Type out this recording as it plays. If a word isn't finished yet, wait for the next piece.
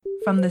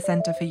From the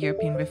Center for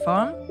European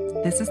Reform,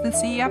 this is the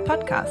CER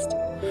podcast.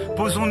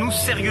 Posons-nous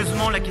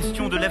sérieusement la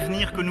question de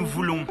l'avenir que nous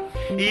voulons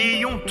et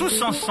ayons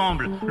tous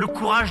ensemble le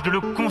courage de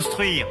le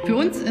construire. Für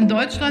uns in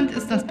Deutschland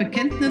ist das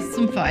Bekenntnis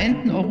zum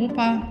vereinten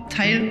Europa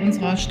Teil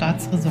unserer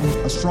Staatsräson.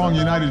 A strong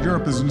united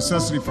Europe is a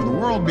necessity for the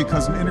world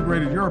because an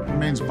integrated Europe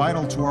remains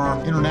vital to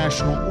our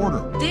international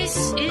order.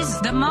 This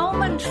is the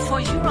moment for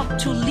Europe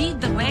to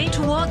lead the way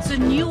towards a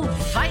new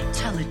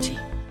vitality.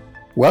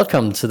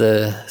 Welcome to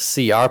the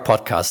CR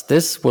podcast.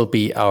 This will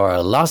be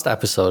our last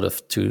episode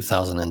of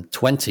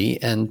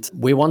 2020, and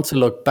we want to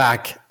look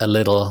back a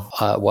little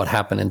what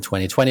happened in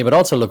 2020, but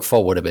also look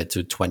forward a bit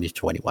to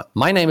 2021.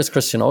 My name is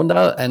Christian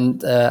Ohndahl,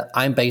 and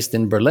I'm based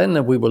in Berlin,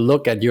 and we will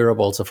look at Europe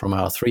also from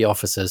our three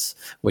offices,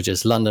 which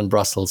is London,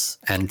 Brussels,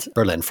 and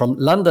Berlin. From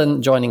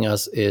London, joining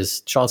us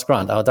is Charles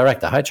Grant, our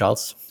director. Hi,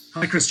 Charles.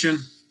 Hi, Christian.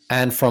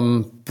 And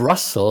from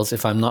Brussels,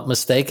 if I'm not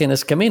mistaken,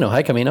 is Camino.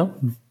 Hi, Camino.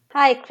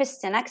 Hi,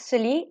 Christian.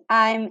 Actually,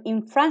 I'm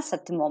in France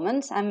at the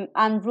moment. I'm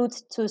en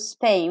route to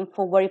Spain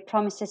for where it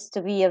promises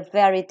to be a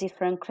very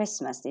different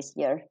Christmas this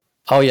year.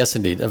 Oh, yes,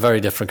 indeed. A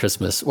very different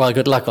Christmas. Well,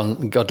 good luck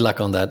on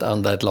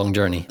that long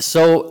journey.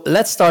 So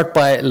let's start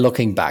by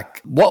looking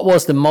back. What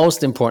was the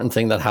most important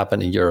thing that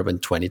happened in Europe in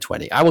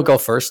 2020? I will go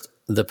first,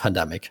 the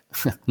pandemic.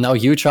 Now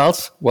you,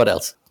 Charles, what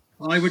else?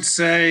 I would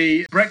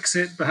say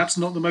Brexit, perhaps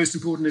not the most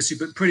important issue,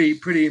 but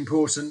pretty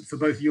important for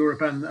both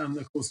Europe and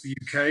of course, the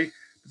UK.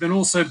 But then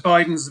also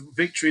Biden's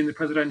victory in the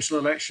presidential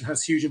election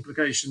has huge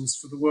implications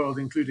for the world,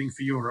 including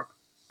for Europe.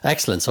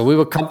 Excellent. So we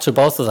will come to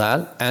both of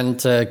that. And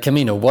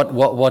Camino,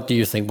 what do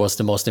you think was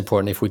the most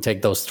important if we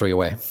take those three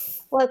away?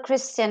 Well,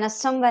 Christian, as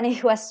somebody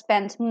who has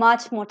spent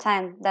much more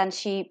time than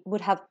she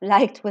would have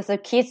liked with her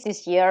kids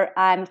this year,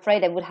 I'm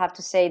afraid I would have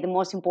to say the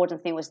most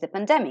important thing was the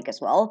pandemic as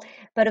well.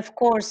 But of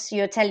course,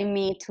 you're telling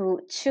me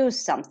to choose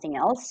something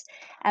else.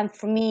 And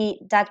for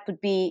me, that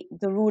would be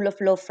the rule of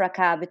law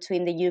fracas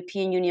between the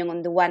European Union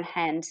on the one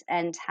hand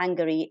and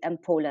Hungary and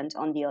Poland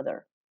on the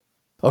other.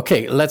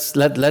 Okay, let's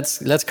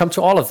come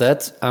to all of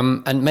that,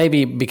 and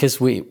maybe because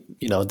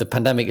the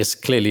pandemic is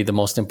clearly the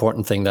most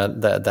important thing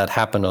that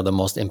happened or the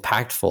most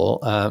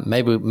impactful.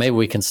 Maybe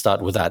we can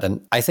start with that.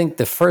 And I think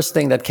the first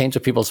thing that came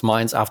to people's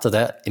minds after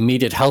that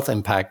immediate health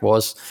impact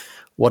was,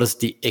 what is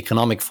the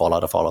economic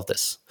fallout of all of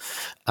this?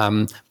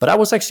 But I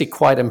was actually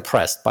quite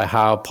impressed by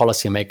how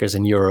policymakers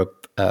in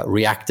Europe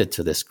reacted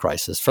to this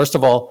crisis. First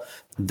of all,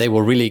 they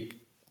were really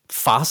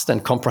fast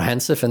and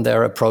comprehensive in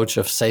their approach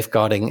of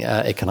safeguarding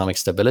economic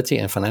stability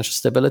and financial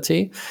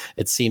stability.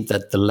 It seemed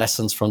that the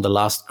lessons from the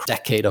last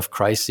decade of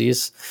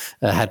crises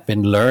had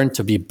been learned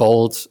to be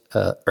bold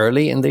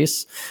early in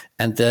these.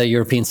 And the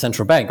European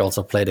Central Bank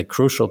also played a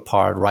crucial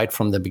part right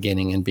from the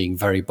beginning in being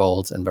very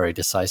bold and very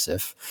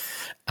decisive.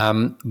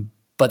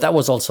 But that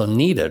was also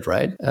needed,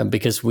 right?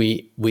 Because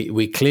we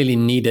clearly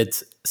needed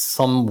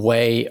some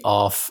way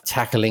of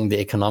tackling the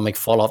economic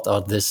fallout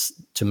of this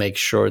to make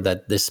sure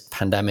that this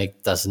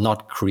pandemic does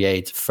not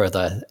create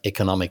further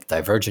economic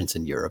divergence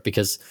in Europe.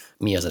 Because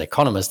me as an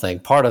economist, I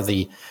think part of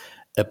the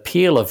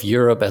appeal of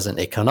Europe as an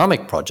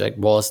economic project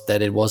was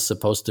that it was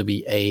supposed to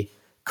be a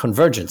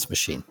convergence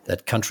machine,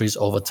 that countries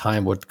over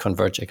time would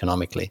converge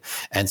economically.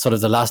 And sort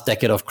of the last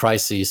decade of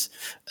crises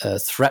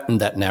threatened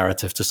that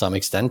narrative to some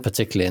extent,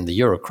 particularly in the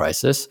Euro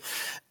crisis.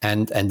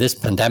 And this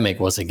pandemic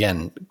was,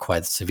 again,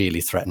 quite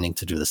severely threatening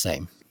to do the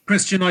same.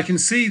 Christian, I can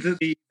see that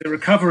the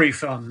Recovery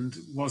Fund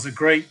was a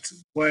great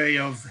way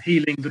of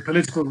healing the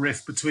political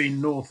rift between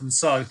North and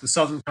South. The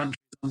southern countries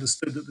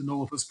understood that the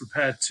North was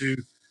prepared to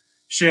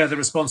share the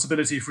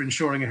responsibility for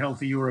ensuring a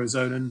healthy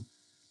Eurozone and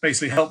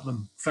basically help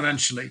them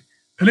financially.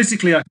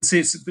 Politically, I can see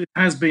it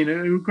has been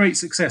a great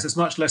success. There's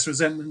much less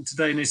resentment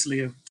today in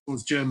Italy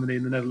towards Germany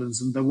and the Netherlands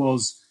than there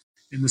was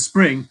in the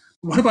spring.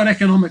 What about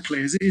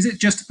economically? Is it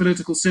just a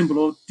political symbol,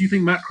 or do you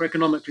think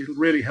macroeconomically it'll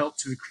really help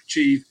to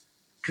achieve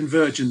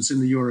convergence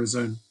in the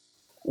Eurozone?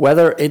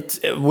 Whether it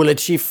will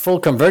achieve full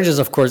convergence,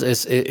 of course,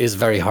 is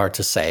very hard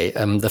to say.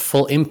 The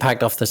full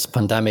impact of this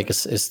pandemic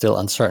is still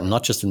uncertain,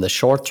 not just in the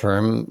short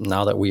term,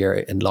 now that we are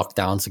in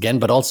lockdowns again,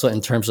 but also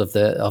in terms of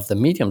the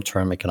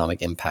medium-term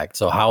economic impact.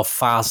 So how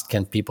fast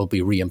can people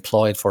be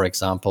re-employed, for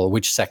example?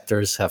 Which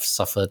sectors have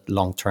suffered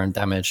long-term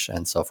damage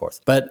and so forth?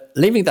 But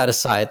leaving that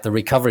aside, the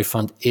Recovery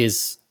Fund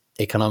is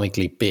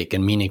economically big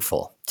and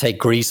meaningful. Take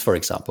Greece, for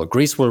example.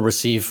 Greece will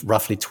receive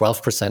roughly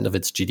 12% of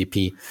its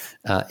GDP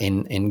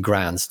in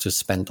grants to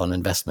spend on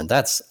investment.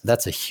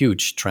 That's a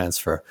huge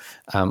transfer,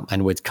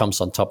 and which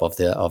comes on top of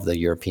the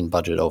European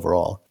budget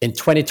overall. In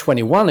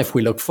 2021, if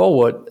we look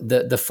forward,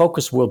 the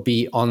focus will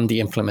be on the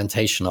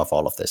implementation of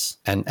all of this.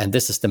 And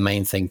this is the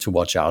main thing to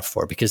watch out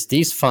for, because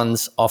these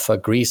funds offer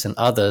Greece and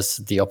others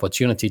the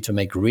opportunity to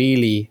make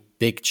really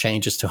big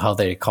changes to how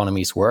their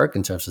economies work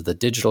in terms of the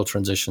digital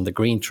transition, the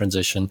green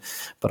transition,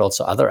 but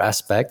also other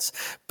aspects.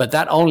 But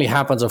that only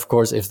happens, of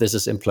course, if this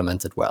is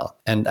implemented well.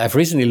 And I've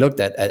recently looked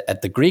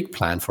at the Greek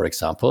plan, for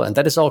example, and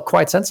that is all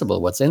quite sensible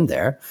what's in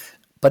there.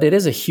 But it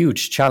is a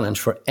huge challenge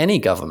for any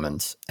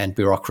government and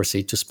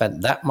bureaucracy to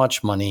spend that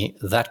much money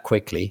that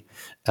quickly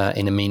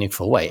in a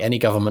meaningful way. Any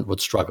government would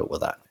struggle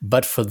with that.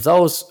 But for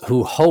those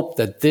who hope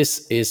that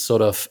this is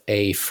sort of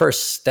a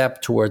first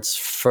step towards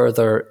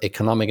further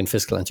economic and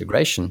fiscal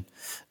integration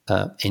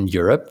in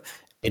Europe,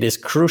 it is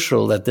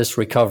crucial that this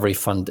recovery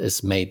fund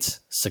is made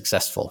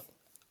successful,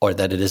 or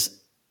that it is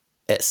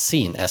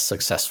seen as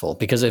successful,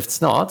 because if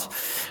it's not,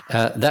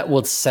 that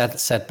would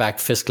set back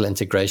fiscal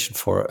integration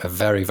for a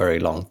very, very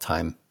long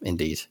time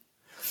indeed.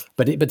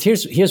 But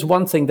here's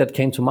one thing that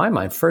came to my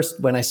mind. First,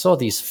 when I saw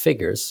these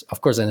figures,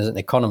 of course, and as an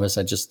economist,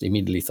 I just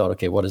immediately thought,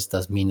 okay, what does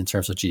that mean in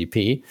terms of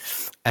GDP?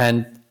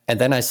 And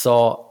then I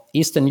saw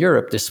Eastern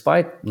Europe,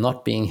 despite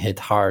not being hit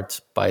hard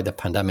by the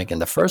pandemic in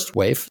the first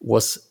wave,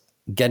 was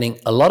getting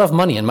a lot of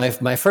money. And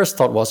my first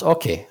thought was,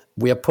 okay,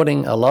 we are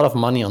putting a lot of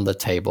money on the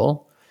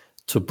table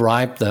to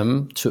bribe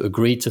them to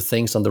agree to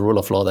things on the rule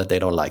of law that they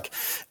don't like.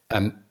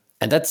 And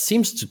that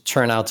seems to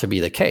turn out to be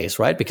the case,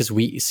 right? Because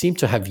we seem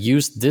to have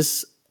used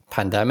this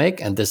pandemic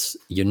and this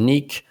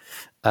unique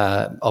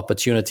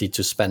opportunity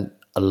to spend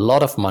a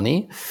lot of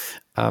money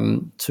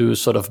to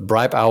sort of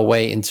bribe our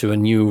way into a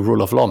new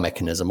rule of law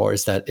mechanism. Or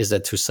is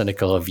that too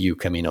cynical a view,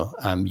 Camino?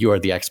 You are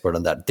the expert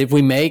on that. Did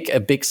we make a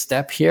big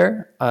step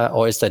here,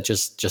 or is that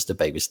just a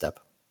baby step?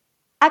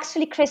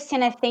 Actually,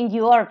 Christian, I think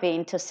you are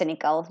being too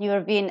cynical. You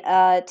are being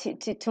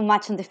too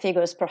much on the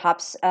figures,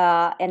 perhaps,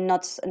 and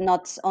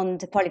not on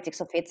the politics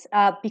of it.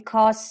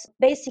 Because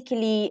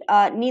basically,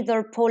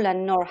 neither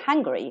Poland nor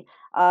Hungary,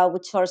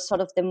 which are sort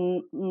of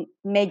the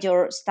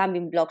major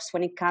stumbling blocks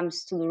when it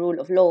comes to the rule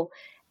of law,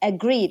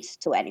 agreed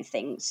to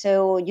anything.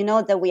 So you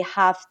know that we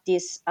have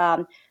this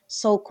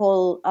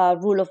so-called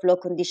rule of law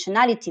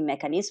conditionality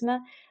mechanism,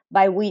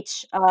 by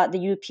which the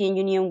European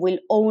Union will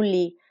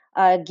only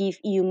give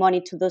EU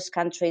money to those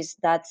countries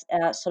that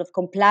sort of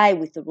comply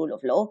with the rule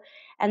of law.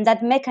 And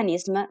that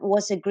mechanism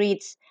was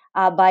agreed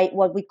by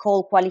what we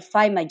call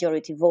qualified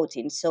majority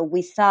voting, so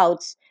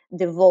without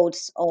the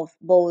votes of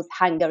both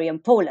Hungary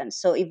and Poland.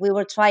 So if we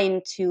were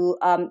trying to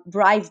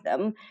bribe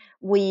them,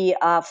 we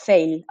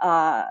fail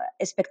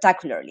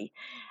spectacularly.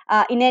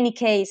 In any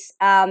case,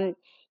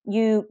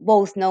 you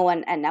both know,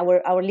 and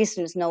our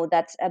listeners know,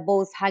 that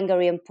both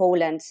Hungary and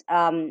Poland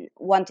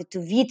wanted to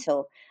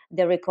veto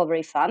the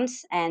recovery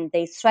funds, and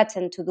they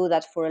threatened to do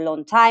that for a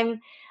long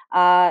time.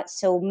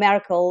 So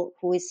Merkel,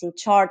 who is in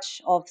charge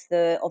of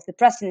the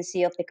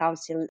presidency of the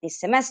Council this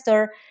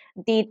semester,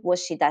 did what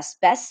she does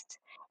best,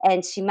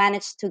 and she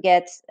managed to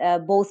get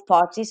both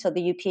parties, so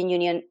the European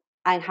Union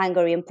and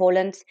Hungary and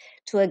Poland,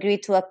 to agree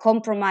to a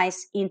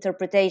compromise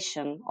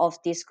interpretation of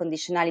this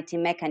conditionality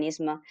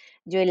mechanism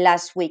during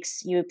last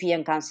week's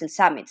European Council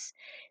summits.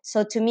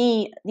 So to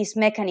me, this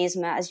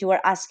mechanism, as you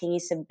were asking,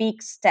 is a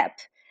big step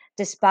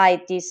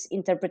despite this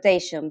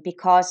interpretation,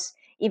 because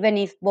even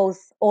if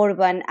both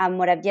Orban and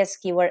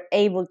Morawiecki were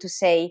able to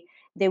say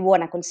they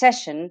won a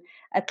concession,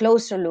 a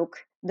closer look,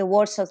 the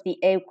words of the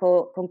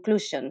EUCO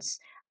conclusions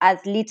add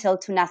little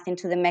to nothing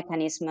to the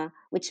mechanism,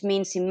 which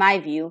means, in my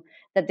view,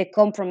 that the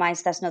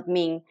compromise does not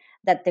mean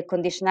that the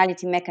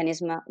conditionality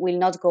mechanism will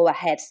not go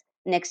ahead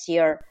next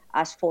year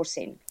as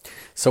foreseen.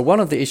 So one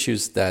of the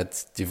issues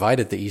that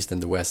divided the East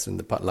and the West in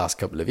the last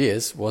couple of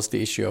years was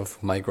the issue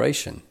of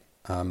migration.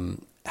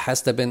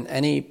 Has there been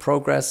any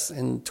progress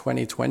in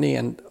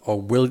 2020,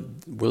 or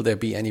will there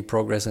be any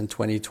progress in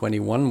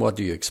 2021? What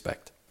do you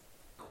expect?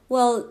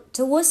 Well,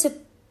 there was a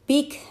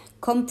big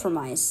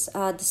compromise,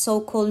 the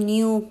so-called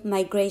new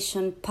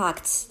migration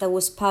pact that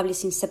was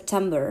published in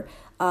September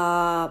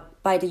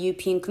by the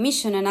European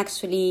Commission, and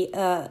actually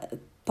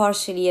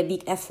partially a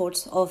big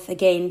effort of,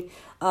 again,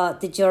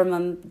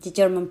 the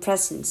German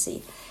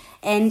presidency.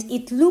 And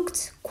it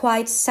looked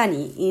quite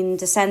sunny in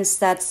the sense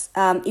that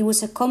it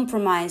was a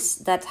compromise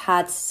that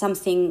had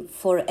something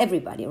for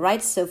everybody,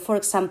 right? So, for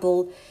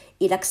example,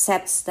 it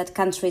accepts that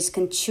countries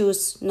can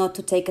choose not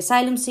to take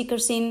asylum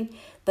seekers in,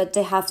 but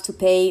they have to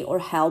pay or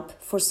help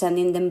for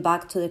sending them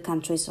back to the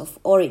countries of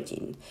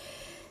origin.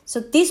 So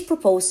this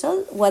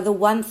proposal, whether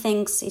one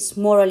thinks it's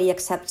morally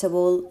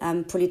acceptable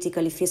and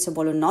politically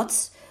feasible or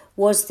not,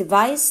 was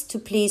devised to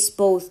please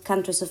both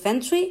countries of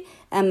entry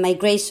and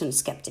migration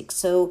skeptics.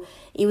 So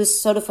it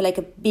was sort of like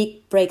a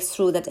big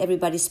breakthrough that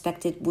everybody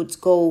expected would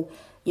go,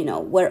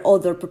 where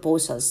other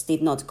proposals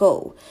did not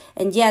go.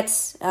 And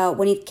yet,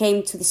 when it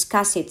came to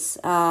discuss it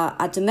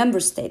at the member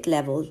state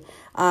level,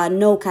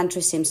 no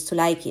country seems to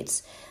like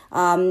it.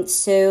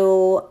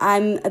 So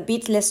I'm a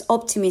bit less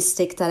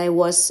optimistic than I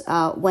was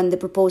when the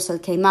proposal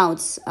came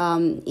out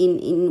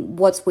in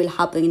what will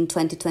happen in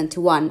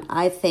 2021.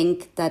 I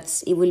think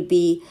that it will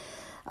be,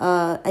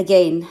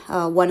 again,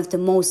 one of the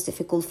most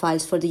difficult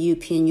files for the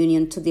European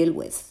Union to deal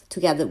with,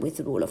 together with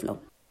the rule of law.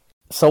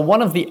 So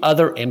one of the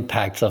other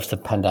impacts of the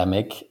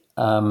pandemic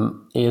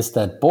is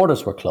that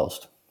borders were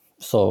closed.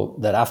 So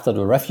that after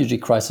the refugee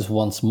crisis,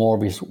 once more,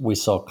 we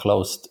saw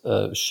closed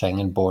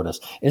Schengen borders.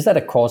 Is that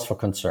a cause for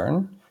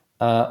concern?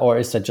 Or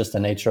is that just the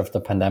nature of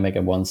the pandemic,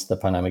 and once the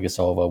pandemic is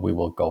over, we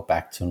will go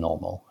back to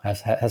normal?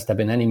 Has there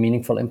been any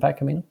meaningful impact,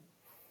 Camino?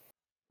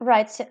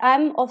 Right. So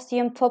I'm of the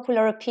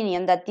unpopular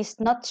opinion that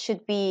this not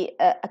should be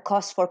a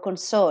cause for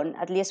concern,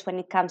 at least when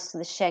it comes to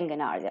the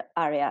Schengen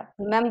area.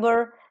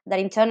 Remember that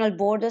internal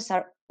borders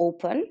are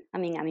open. I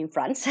mean, I'm in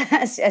France,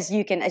 as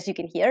you can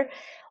hear.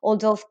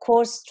 Although, of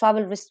course,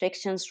 travel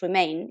restrictions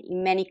remain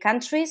in many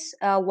countries.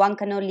 One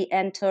can only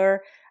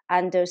enter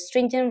under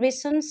stringent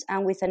reasons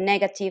and with a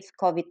negative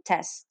COVID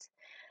test.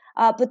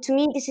 But to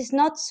me, this is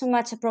not so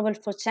much a problem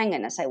for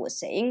Schengen, as I was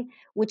saying,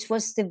 which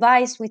was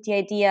devised with the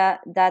idea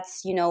that,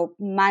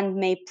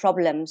 man-made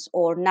problems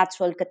or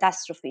natural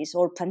catastrophes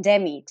or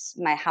pandemics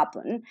might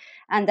happen,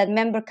 and that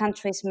member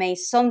countries may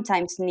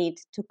sometimes need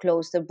to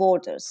close their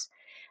borders.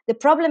 The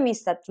problem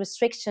is that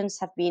restrictions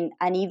have been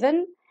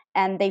uneven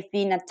and they've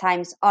been at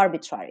times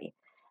arbitrary.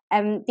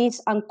 And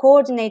this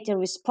uncoordinated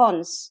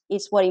response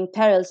is what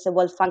imperils the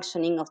well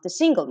functioning of the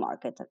single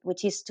market,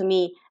 which is to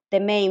me the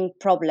main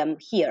problem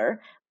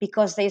here,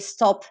 because they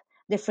stop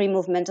the free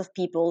movement of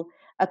people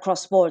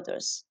across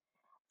borders.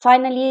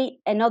 Finally,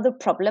 another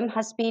problem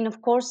has been,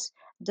 of course,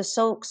 the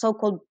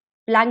so-called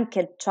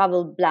blanket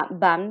travel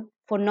ban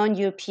for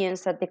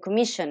non-Europeans that the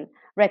Commission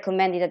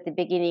recommended at the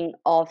beginning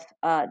of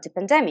the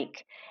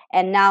pandemic,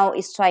 and now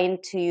is trying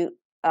to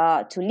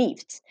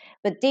lift.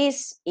 But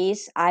this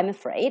is, I'm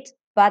afraid,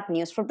 bad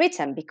news for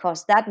Britain,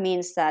 because that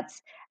means that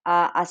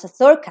as a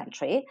third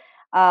country,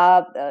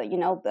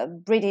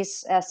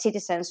 British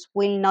citizens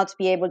will not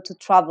be able to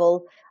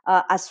travel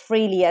as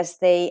freely as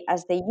they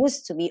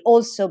used to be.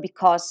 Also,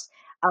 because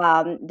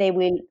they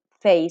will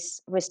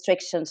face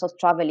restrictions of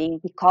traveling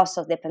because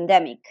of the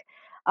pandemic.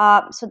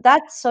 So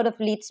that sort of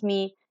leads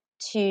me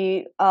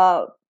to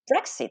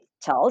Brexit,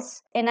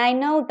 Charles. And I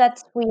know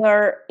that we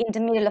are in the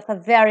middle of a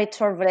very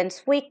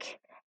turbulent week,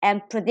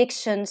 and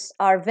predictions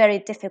are very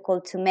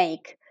difficult to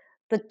make.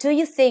 But do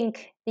you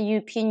think the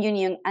European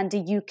Union and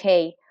the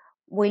UK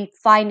will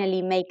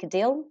finally make a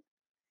deal?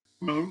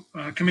 Well,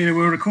 Camilla,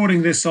 we're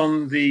recording this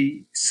on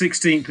the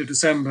 16th of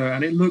December,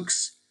 and it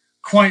looks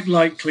quite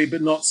likely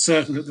but not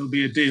certain that there'll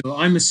be a deal.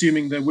 I'm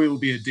assuming there will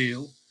be a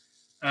deal,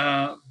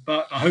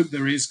 but I hope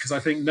there is, because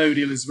I think no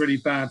deal is really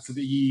bad for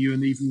the EU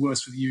and even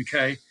worse for the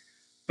UK.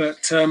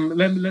 But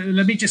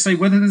let me just say,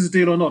 whether there's a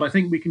deal or not, I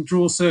think we can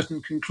draw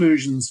certain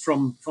conclusions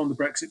from the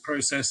Brexit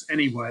process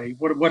anyway,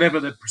 whatever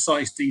the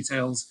precise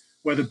details,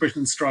 whether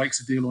Britain strikes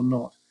a deal or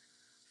not.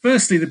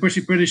 Firstly, the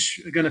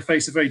British are going to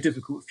face a very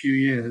difficult few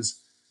years.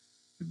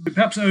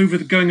 Perhaps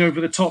going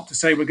over the top to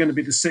say we're going to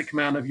be the sick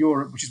man of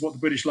Europe, which is what the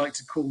British like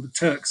to call the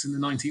Turks in the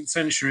 19th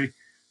century.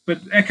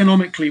 But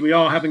economically, we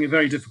are having a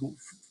very difficult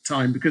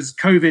time because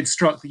COVID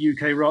struck the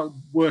UK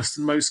worse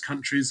than most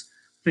countries.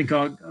 I think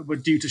we're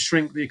due to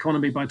shrink the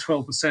economy by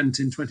 12%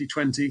 in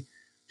 2020,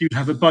 due to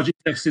have a budget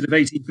deficit of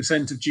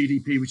 18% of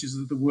GDP, which is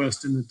the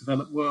worst in the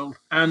developed world.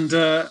 And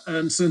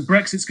so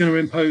Brexit's going to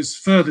impose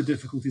further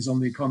difficulties on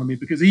the economy,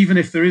 because even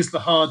if there is the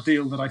hard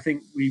deal that I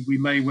think we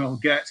may well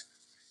get,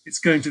 it's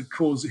going to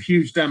cause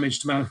huge damage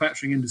to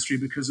manufacturing industry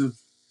because of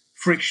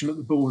friction at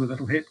the border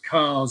that'll hit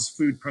cars,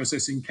 food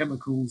processing,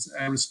 chemicals,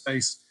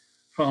 aerospace,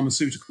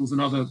 pharmaceuticals,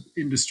 and other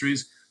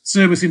industries.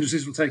 Service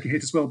industries will take a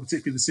hit as well,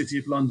 particularly the City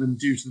of London,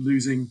 due to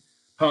losing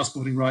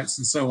passporting rights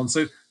and so on.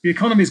 So the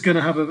economy is going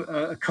to have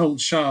a cold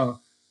shower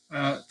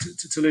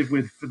to live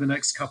with for the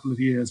next couple of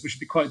years, which will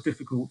be quite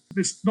difficult.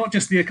 It's not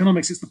just the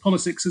economics, it's the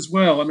politics as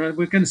well. I mean,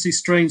 we're going to see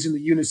strains in the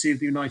unity of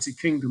the United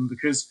Kingdom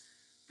because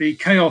the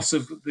chaos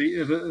of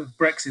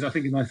Brexit,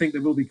 I think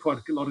there will be quite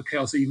a lot of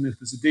chaos even if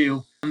there's a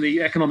deal. And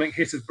the economic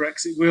hit of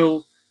Brexit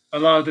will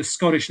allow the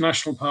Scottish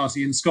National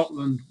Party in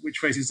Scotland, which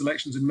faces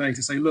elections in May,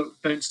 to say,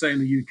 look, don't stay in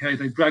the UK.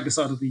 They've dragged us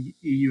out of the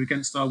EU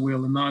against our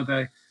will, and now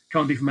they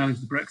can't even manage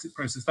the Brexit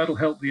process. That'll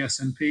help the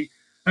SNP.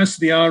 As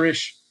to the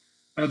Irish,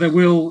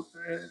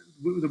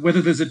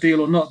 whether there's a deal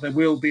or not, there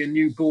will be a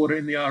new border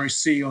in the Irish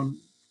Sea on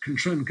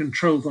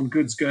controls on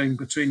goods going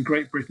between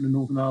Great Britain and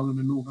Northern Ireland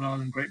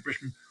and Great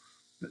Britain.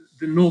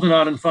 The Northern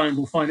Ireland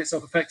will find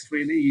itself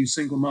effectively in the EU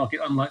single market,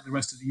 unlike the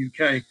rest of the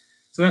UK.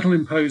 So that'll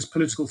impose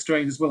political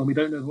strain as well, and we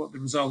don't know what the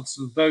results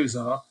of those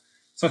are.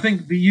 So I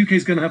think the UK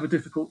is going to have a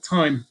difficult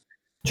time.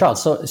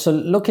 Charles, so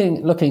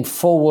looking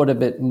forward a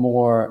bit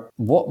more,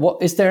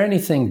 what is there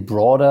anything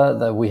broader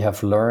that we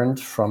have learned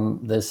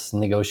from this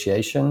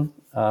negotiation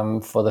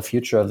for the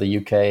future of the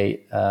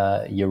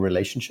UK-EU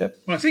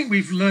relationship? Well, I think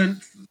we've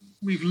learned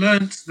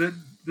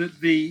that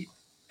the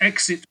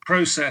exit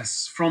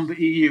process from the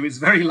EU is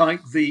very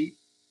like the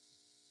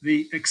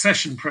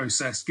accession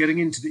process, getting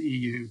into the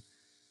EU.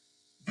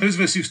 Those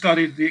of us who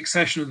studied the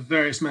accession of the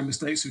various member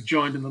states who've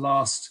joined in the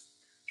last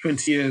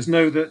 20 years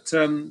know that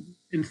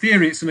in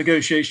theory it's a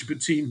negotiation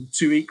between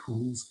two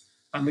equals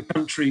and the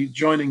country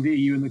joining the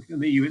EU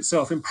and the EU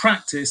itself. In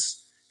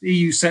practice, the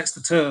EU sets the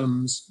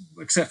terms,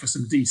 except for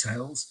some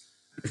details.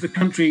 If the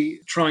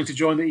country trying to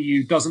join the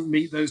EU doesn't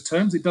meet those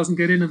terms, it doesn't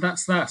get in, and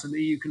that's that. And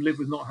the EU can live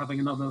with not having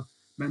another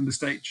member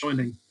state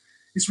joining.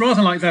 It's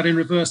rather like that in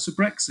reverse to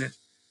Brexit.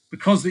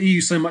 Because the EU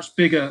is so much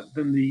bigger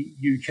than the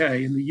UK,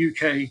 and the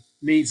UK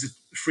needs a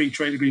free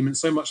trade agreement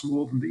so much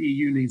more than the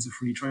EU needs a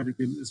free trade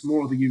agreement. There's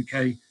more of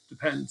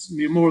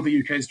the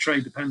UK's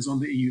trade depends on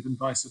the EU than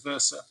vice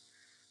versa.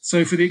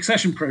 So for the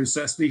accession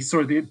process, the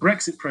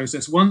Brexit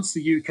process, once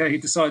the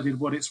UK decided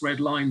what its red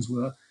lines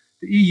were,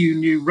 the EU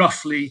knew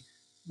roughly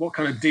what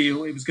kind of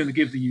deal it was going to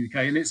give the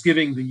UK, and it's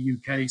giving the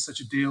UK such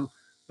a deal.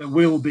 There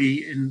will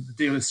be, in the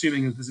deal,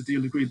 assuming that there's a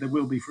deal agreed, there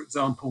will be, for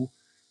example,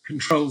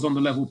 controls on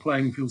the level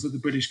playing field so the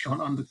British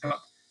can't undercut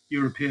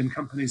European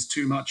companies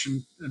too much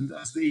and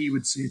as the EU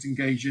would see it,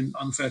 engage in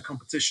unfair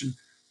competition.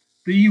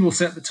 The EU will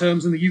set the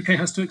terms and the UK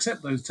has to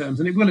accept those terms,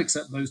 and it will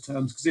accept those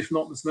terms, because if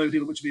not, there's no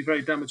deal, which would be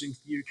very damaging to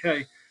the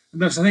UK.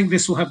 And thus, I think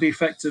this will have the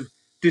effect of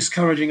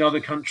discouraging other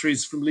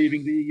countries from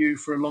leaving the EU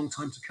for a long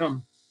time to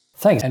come.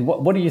 Thanks. And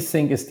what do you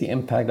think is the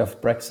impact of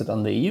Brexit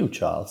on the EU,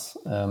 Charles?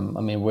 I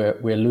mean,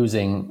 we're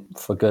losing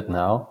for good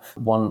now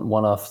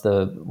one of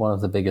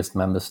the biggest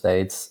member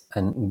states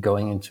and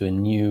going into a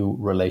new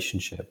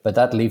relationship, but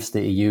that leaves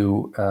the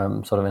EU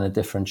sort of in a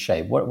different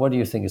shape. What do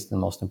you think is the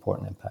most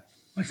important impact?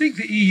 I think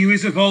the EU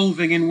is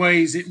evolving in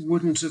ways it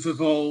wouldn't have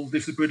evolved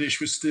if the British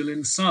were still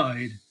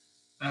inside.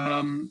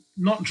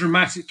 Not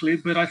dramatically,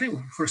 but I think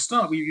for a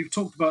start, you've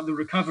talked about the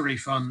Recovery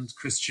Fund,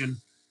 Christian.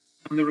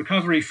 And the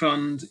Recovery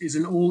Fund is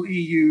an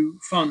all-EU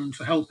fund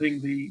for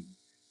helping the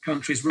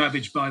countries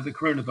ravaged by the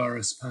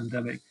coronavirus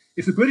pandemic.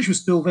 If the British were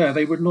still there,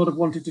 they would not have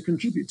wanted to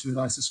contribute to it,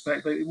 I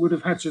suspect. It would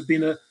have had to have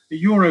been a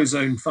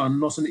Eurozone fund,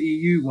 not an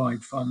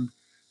EU-wide fund.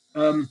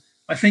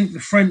 I think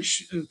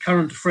the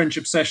current French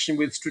obsession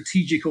with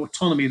strategic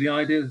autonomy, the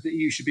idea that the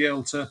EU should be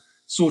able to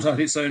sort out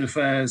its own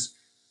affairs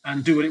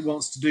and do what it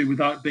wants to do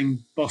without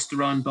being bossed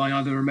around by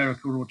either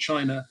America or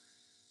China,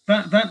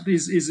 that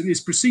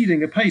is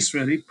proceeding apace,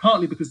 really,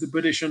 partly because the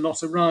British are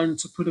not around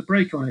to put a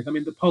brake on it. I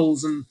mean, the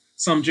Poles and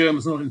some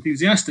Germans are not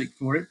enthusiastic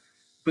for it,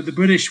 but the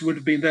British would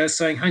have been there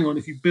saying, hang on,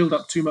 if you build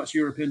up too much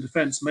European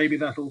defence, maybe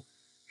that'll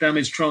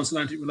damage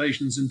transatlantic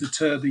relations and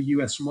deter the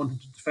US from wanting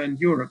to defend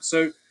Europe.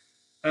 So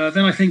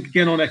then I think,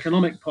 again, on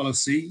economic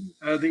policy,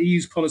 the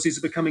EU's policies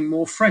are becoming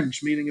more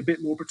French, meaning a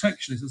bit more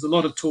protectionist. There's a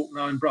lot of talk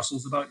now in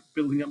Brussels about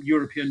building up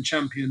European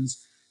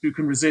champions who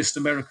can resist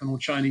American or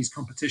Chinese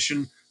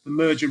competition. The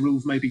merger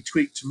rules may be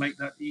tweaked to make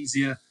that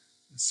easier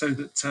so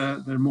that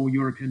there are more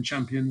European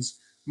champions,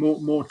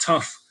 more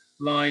tough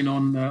line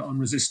on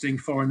resisting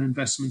foreign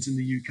investment in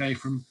the UK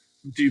from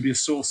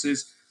dubious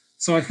sources.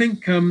 So I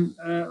think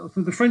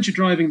the French are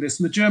driving this,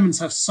 and the Germans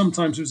have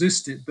sometimes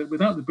resisted, but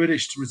without the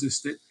British to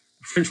resist it,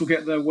 the French will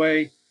get their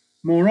way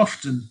more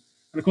often.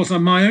 And of course,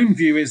 my own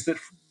view is that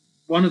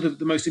one of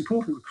the most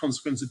important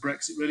consequences of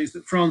Brexit really is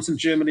that France and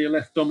Germany are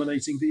left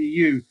dominating the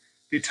EU.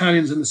 The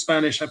Italians and the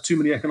Spanish have too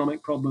many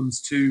economic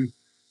problems to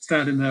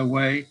stand in their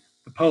way.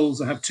 The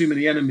Poles have too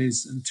many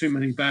enemies and too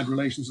many bad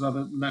relations with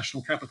other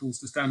national capitals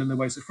to stand in their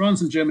way. So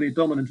France and Germany are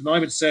dominant. And I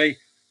would say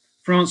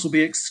France will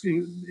be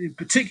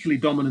particularly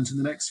dominant in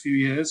the next few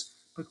years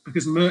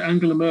because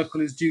Angela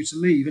Merkel is due to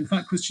leave. In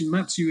fact, Christian,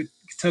 perhaps you would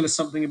tell us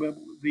something about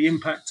the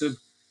impact of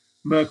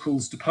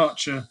Merkel's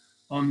departure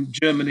on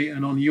Germany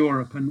and on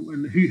Europe,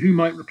 and who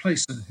might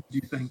replace her, do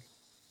you think?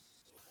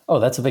 Oh,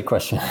 that's a big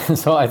question.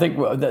 So I think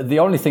the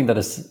only thing that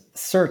is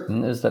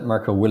certain is that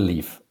Merkel will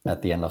leave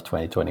at the end of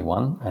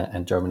 2021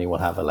 and Germany will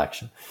have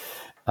election.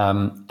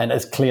 And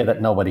it's clear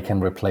that nobody can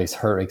replace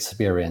her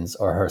experience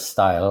or her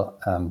style,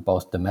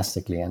 both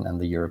domestically and on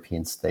the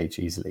European stage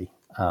easily.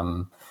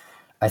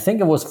 I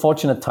think it was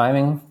fortunate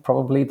timing,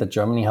 probably, that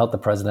Germany held the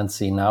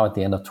presidency now at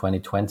the end of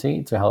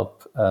 2020 to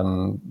help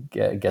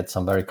get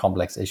some very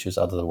complex issues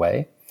out of the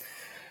way.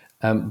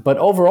 But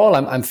overall,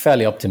 I'm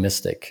fairly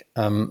optimistic.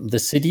 The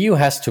CDU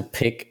has to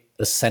pick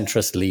a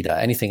centrist leader.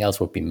 Anything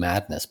else would be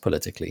madness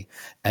politically.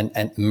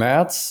 And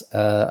Merz,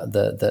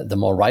 the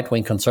more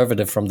right-wing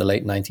conservative from the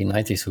late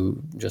 1990s,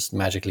 who just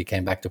magically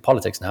came back to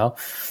politics now,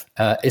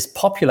 is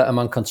popular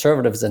among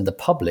conservatives in the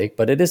public,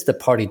 but it is the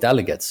party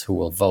delegates who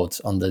will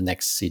vote on the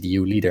next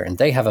CDU leader. And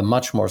they have a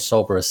much more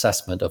sober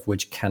assessment of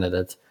which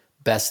candidate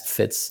best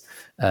fits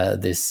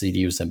this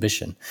CDU's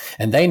ambition.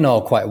 And they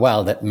know quite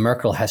well that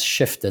Merkel has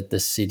shifted the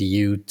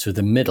CDU to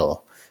the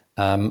middle,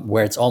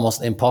 where it's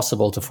almost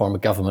impossible to form a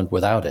government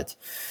without it.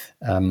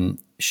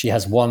 She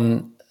has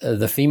won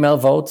the female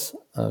vote,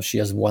 she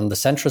has won the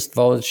centrist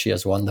vote, she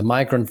has won the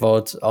migrant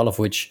vote, all of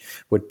which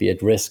would be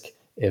at risk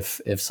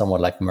if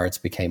someone like Merz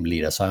became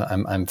leader. So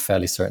I'm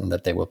fairly certain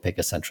that they will pick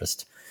a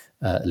centrist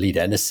leader.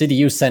 And the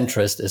CDU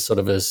centrist is sort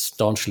of a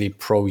staunchly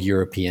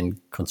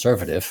pro-European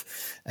conservative,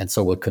 and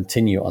so will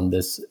continue on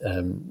this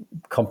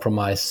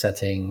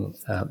compromise-setting,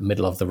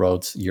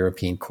 middle-of-the-road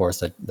European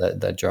course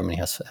that Germany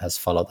has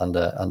followed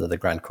under the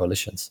grand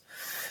coalitions.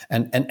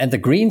 And the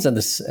Greens and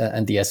the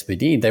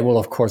SPD, they will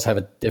of course have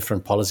a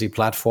different policy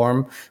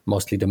platform,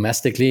 mostly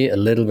domestically, a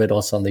little bit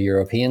also on the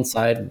European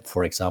side.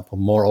 For example,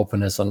 more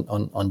openness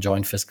on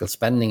joint fiscal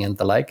spending and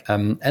the like.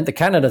 And the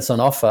candidates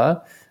on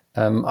offer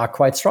are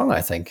quite strong,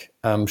 I think.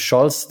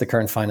 Scholz, the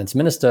current finance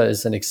minister,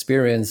 is an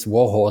experienced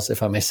warhorse,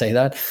 if I may say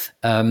that,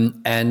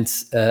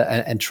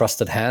 and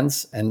trusted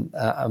hands. And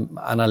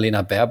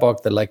Annalena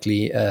Baerbock, the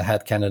likely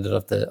head candidate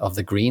of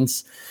the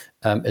Greens,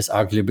 is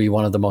arguably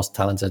one of the most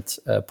talented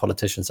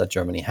politicians that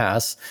Germany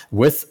has,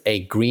 with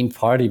a Green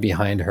Party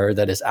behind her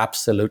that is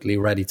absolutely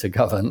ready to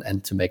govern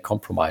and to make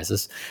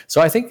compromises.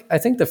 So I think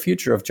the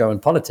future of German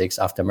politics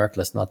after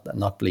Merkel is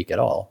not bleak at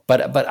all.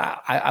 But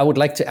I would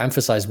like to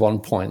emphasize one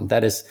point,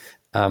 that is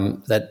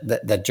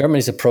that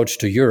Germany's approach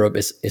to Europe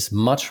is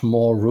much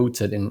more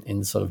rooted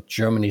in sort of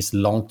Germany's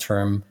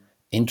long-term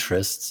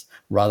interests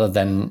rather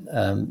than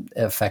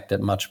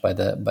affected much by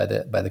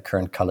the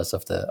current colors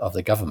of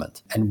the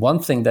government. And one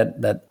thing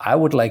that I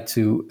would like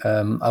to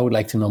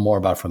know more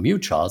about from you,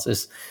 Charles,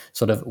 is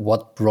sort of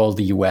what role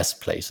the US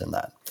plays in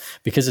that.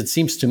 Because it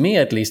seems to me,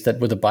 at least, that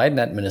with the Biden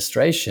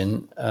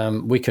administration,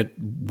 we could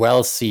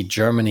well see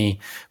Germany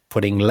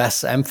putting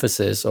less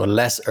emphasis or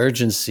less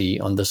urgency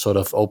on the sort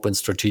of open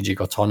strategic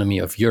autonomy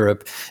of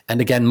Europe,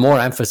 and again, more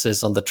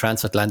emphasis on the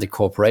transatlantic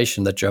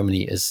cooperation that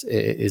Germany is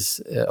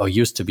or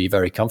used to be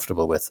very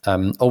comfortable with.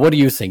 Or what do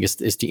you think is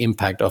the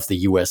impact of the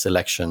US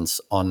elections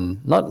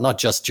on not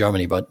just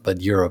Germany, but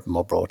Europe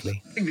more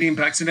broadly? I think the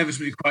impact's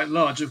inevitably quite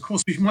large. Of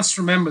course, we must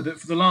remember that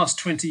for the last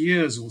 20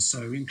 years or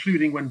so,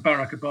 including when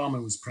Barack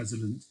Obama was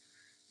president,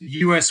 the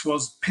US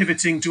was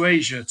pivoting to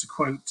Asia, to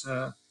quote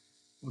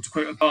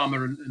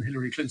Obama and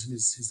Hillary Clinton,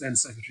 his then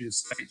Secretary of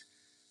State.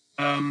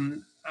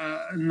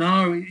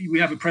 Now we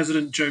have a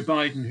President, Joe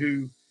Biden,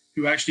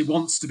 who actually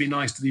wants to be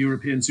nice to the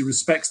Europeans, who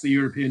respects the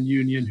European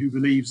Union, who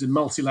believes in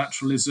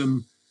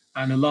multilateralism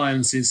and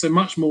alliances, so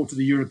much more to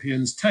the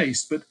Europeans'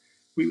 taste. But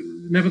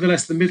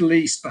nevertheless, the Middle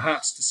East,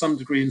 perhaps to some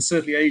degree, and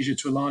certainly Asia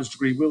to a large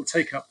degree, will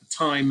take up the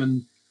time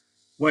and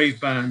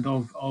waveband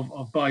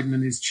of Biden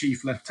and his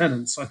chief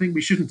lieutenants. So I think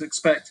we shouldn't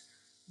expect.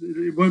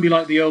 It won't be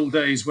like the old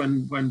days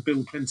when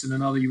Bill Clinton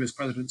and other US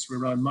presidents were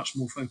around, much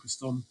more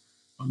focused on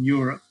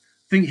Europe.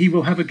 I think he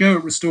will have a go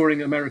at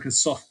restoring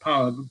America's soft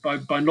power,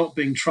 but by not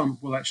being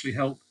Trump will actually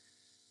help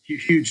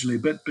hugely.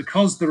 But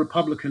because the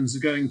Republicans are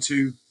going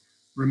to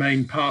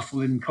remain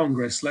powerful in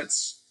Congress,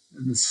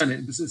 in the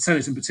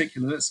Senate in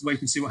particular, let's wait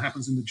and see what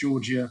happens in the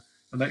Georgia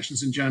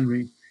elections in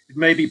January. It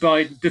may be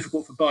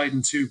difficult for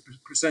Biden to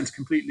present a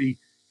completely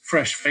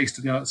fresh face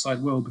to the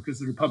outside world, because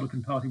the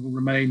Republican Party will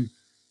remain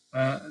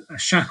a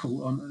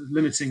shackle on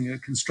limiting a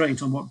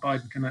constraint on what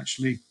Biden can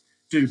actually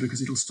do, because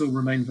it'll still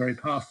remain very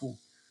powerful.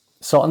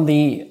 So on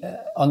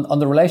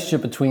the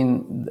relationship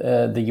between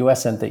the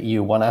US and the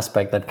EU, one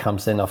aspect that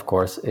comes in, of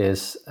course,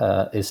 is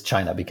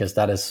China, because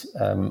that is,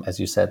 as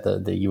you said,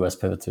 the US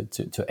pivot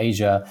to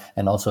Asia,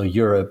 and also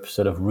Europe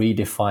sort of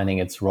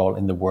redefining its role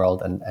in the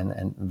world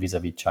and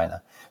vis-a-vis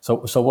China. So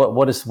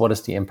what is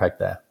the impact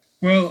there?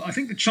 Well, I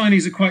think the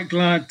Chinese are quite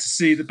glad to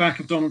see the back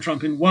of Donald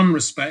Trump in one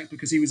respect,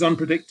 because he was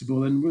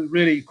unpredictable and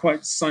really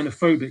quite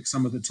xenophobic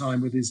some of the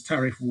time with his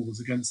tariff wars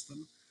against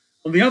them.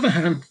 On the other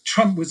hand,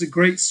 Trump was a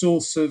great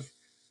source of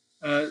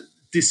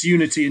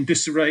disunity and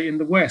disarray in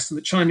the West, and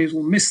the Chinese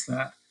will miss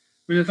that. I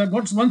mean, in fact,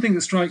 one thing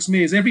that strikes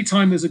me is every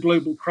time there's a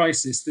global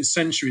crisis this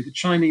century, the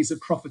Chinese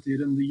have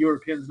profited and the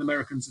Europeans and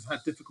Americans have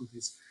had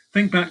difficulties.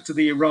 Think back to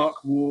the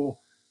Iraq War,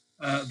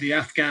 the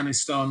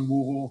Afghanistan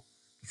War,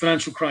 the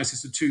financial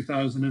crisis of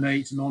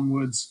 2008 and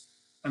onwards,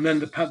 and then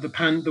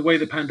the way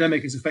the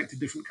pandemic has affected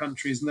different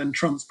countries, and then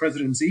Trump's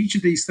presidency. Each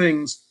of these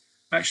things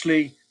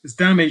actually has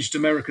damaged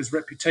America's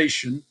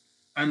reputation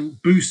and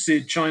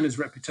boosted China's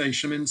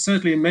reputation. I mean,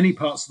 certainly in many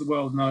parts of the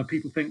world now,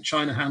 people think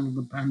China handled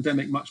the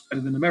pandemic much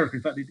better than America.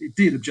 In fact, it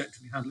did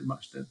objectively handle it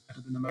much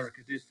better than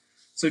America did.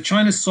 So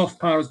China's soft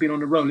power has been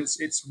on a roll.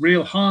 Its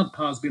real hard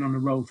power has been on a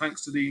roll,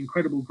 thanks to the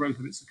incredible growth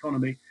of its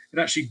economy. It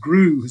actually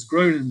has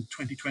grown in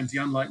 2020,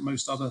 unlike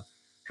most other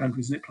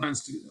countries, and it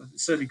plans to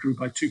certainly grew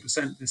by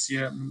 2% this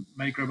year and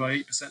may grow by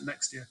 8%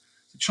 next year.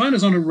 So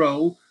China's on a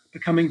roll,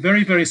 becoming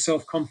very, very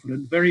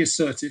self-confident, very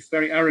assertive,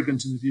 very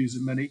arrogant in the views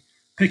of many,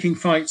 picking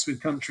fights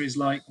with countries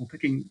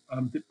picking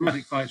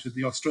diplomatic fights with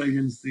the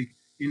Australians, the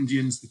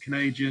Indians, the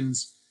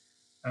Canadians,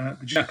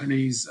 the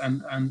Japanese,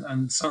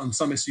 and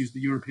some issues the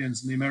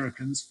Europeans and the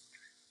Americans.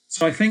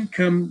 So I think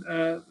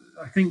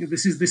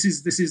this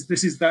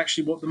is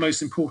actually what the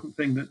most important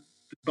thing that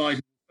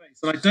Biden face,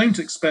 and I don't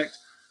expect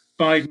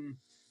Biden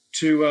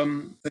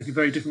to take a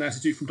very different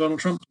attitude from Donald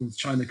Trump towards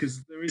China,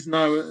 because there is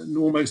now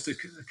almost a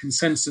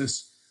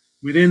consensus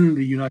within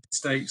the United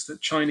States that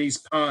Chinese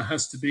power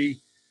has to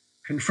be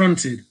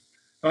confronted.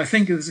 I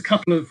think there's a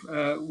couple of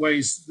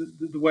ways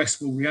that the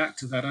West will react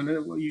to that. I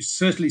know you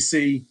certainly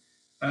see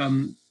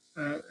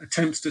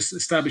attempts to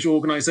establish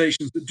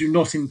organizations that do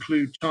not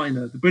include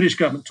China. The British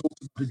government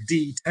talks about a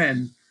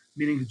D10,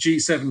 meaning the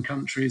G7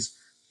 countries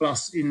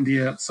plus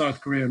India, South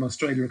Korea and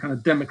Australia, a kind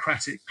of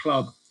democratic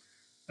club.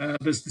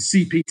 There's the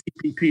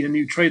CPTPP, a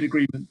new trade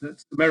agreement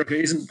that America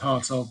isn't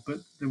part of, but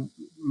the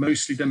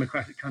mostly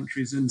democratic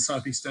countries in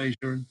Southeast Asia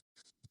and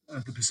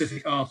the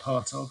Pacific are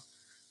part of.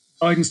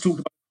 Biden's talked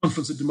about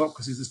Conference of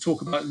Democracies. There's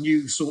talk about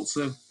new sorts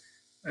of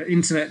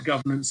internet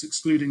governance,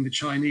 excluding the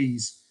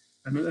Chinese,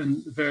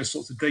 and various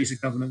sorts of data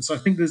governance. So I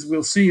think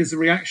we'll see as a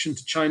reaction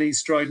to Chinese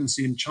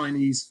stridency and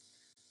Chinese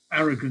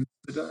arrogance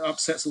that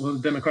upsets a lot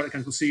of democratic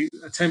countries. We'll see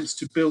attempts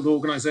to build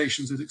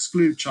organizations that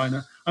exclude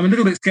China. I'm a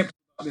little bit skeptical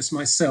about this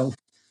myself.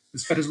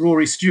 as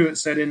Rory Stewart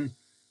said in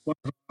one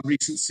of our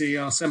recent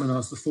CER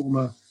seminars, the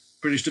former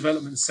British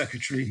Development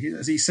Secretary,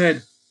 as he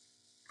said,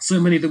 so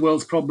many of the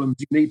world's problems,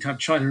 you need to have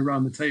China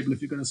around the table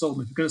if you're going to solve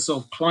them. If you're going to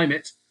solve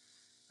climate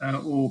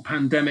or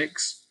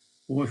pandemics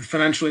or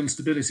financial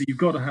instability, you've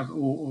got to have,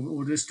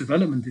 or this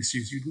development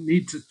issues, you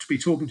need to be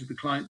talking to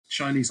the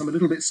Chinese. I'm a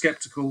little bit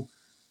skeptical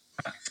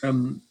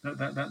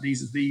that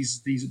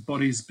these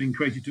bodies being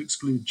created to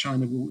exclude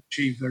China will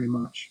achieve very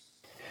much.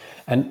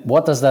 And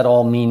what does that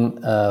all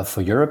mean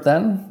for Europe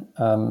then?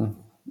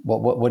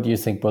 What do you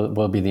think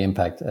will be the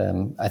impact?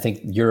 I think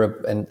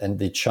Europe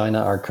and China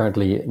are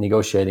currently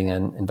negotiating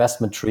an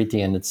investment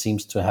treaty, and it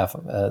seems to have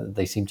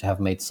they seem to have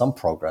made some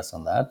progress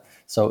on that.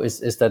 So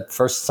is that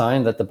first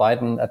sign that the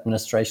Biden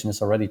administration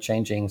is already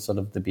changing sort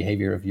of the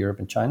behavior of Europe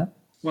and China?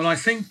 Well, I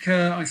think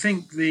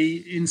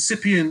the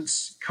incipient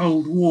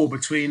Cold War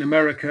between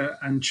America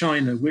and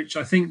China, which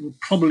I think will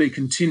probably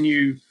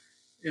continue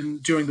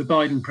during the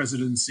Biden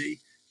presidency,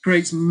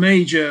 creates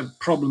major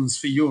problems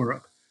for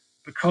Europe,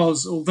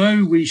 because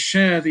although we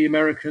share the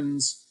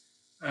Americans'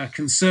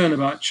 concern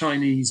about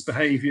Chinese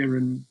behavior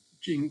and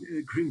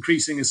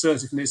increasing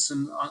assertiveness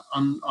and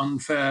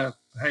unfair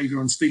behavior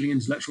on stealing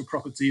intellectual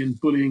property and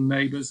bullying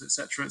neighbors,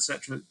 etc.,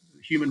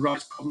 human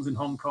rights problems in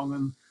Hong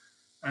Kong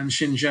and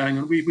Xinjiang,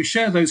 and we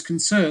share those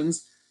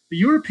concerns, the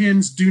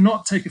Europeans do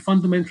not take a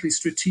fundamentally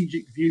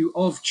strategic view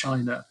of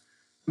China.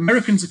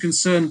 Americans are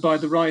concerned by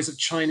the rise of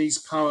Chinese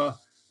power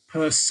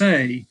per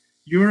se.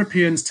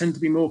 Europeans tend to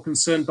be more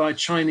concerned by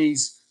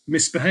Chinese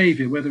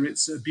misbehavior, whether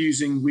it's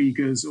abusing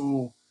Uyghurs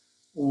or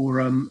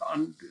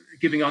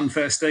giving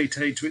unfair state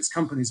aid to its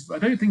companies. But I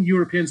don't think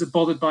Europeans are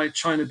bothered by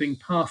China being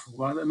powerful,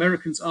 while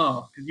Americans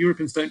are, because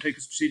Europeans don't take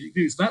a strategic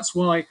view. So that's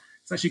why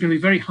it's actually going to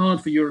be very hard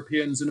for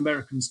Europeans and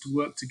Americans to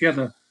work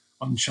together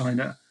on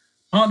China,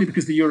 partly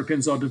because the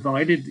Europeans are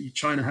divided.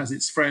 China has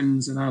its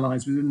friends and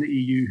allies within the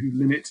EU who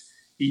limit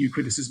EU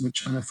criticism of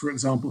China, for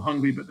example,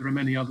 Hungary, but there are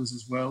many others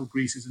as well.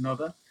 Greece is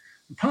another.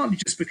 And partly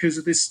just because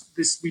of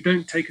this, we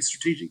don't take a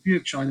strategic view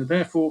of China.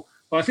 Therefore,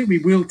 I think we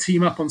will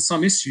team up on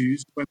some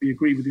issues where we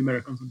agree with the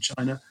Americans on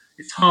China.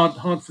 It's hard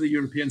for the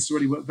Europeans to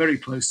really work very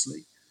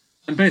closely.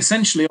 And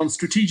essentially on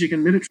strategic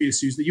and military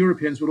issues, the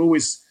Europeans will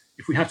always,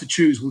 if we have to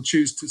choose, will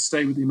choose to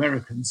stay with the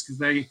Americans because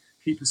they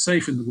keep us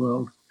safe in the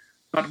world.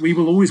 But we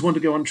will always want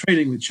to go on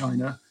trading with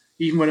China,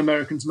 even when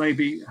Americans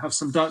maybe have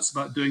some doubts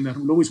about doing that.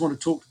 And we'll always want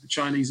to talk to the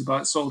Chinese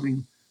about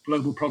solving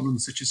global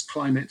problems such as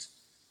climate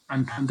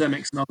and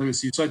pandemics and other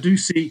issues. So I do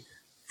see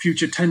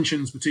future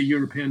tensions between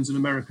Europeans and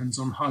Americans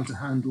on how to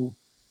handle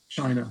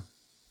China.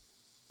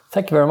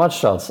 Thank you very much,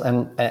 Charles,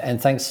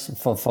 and thanks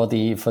for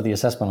the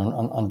assessment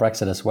on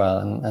Brexit as well,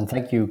 and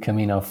thank you,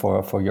 Camino,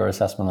 for your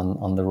assessment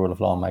on the rule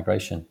of law and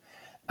migration.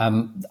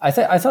 I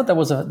thought there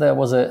was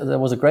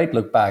a great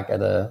look back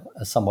at a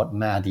somewhat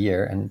mad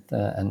year and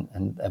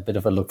a bit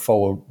of a look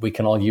forward. We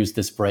can all use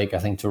this break, I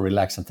think, to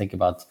relax and think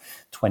about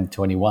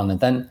 2021,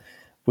 and then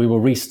we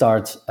will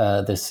restart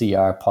the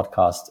CER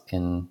podcast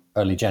in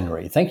early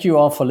January. Thank you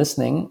all for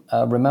listening.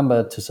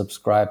 Remember to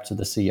subscribe to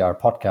the CER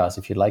podcast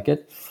if you like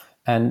it.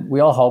 And we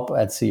all hope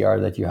at CER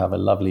that you have a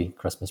lovely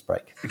Christmas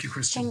break. Thank you,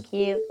 Christian. Thank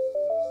you.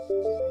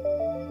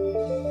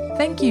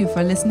 Thank you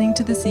for listening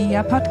to the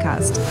CER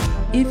podcast.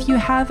 If you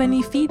have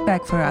any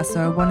feedback for us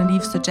or want to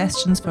leave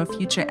suggestions for a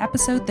future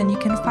episode, then you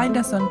can find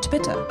us on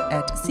Twitter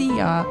at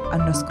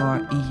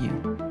CER_EU.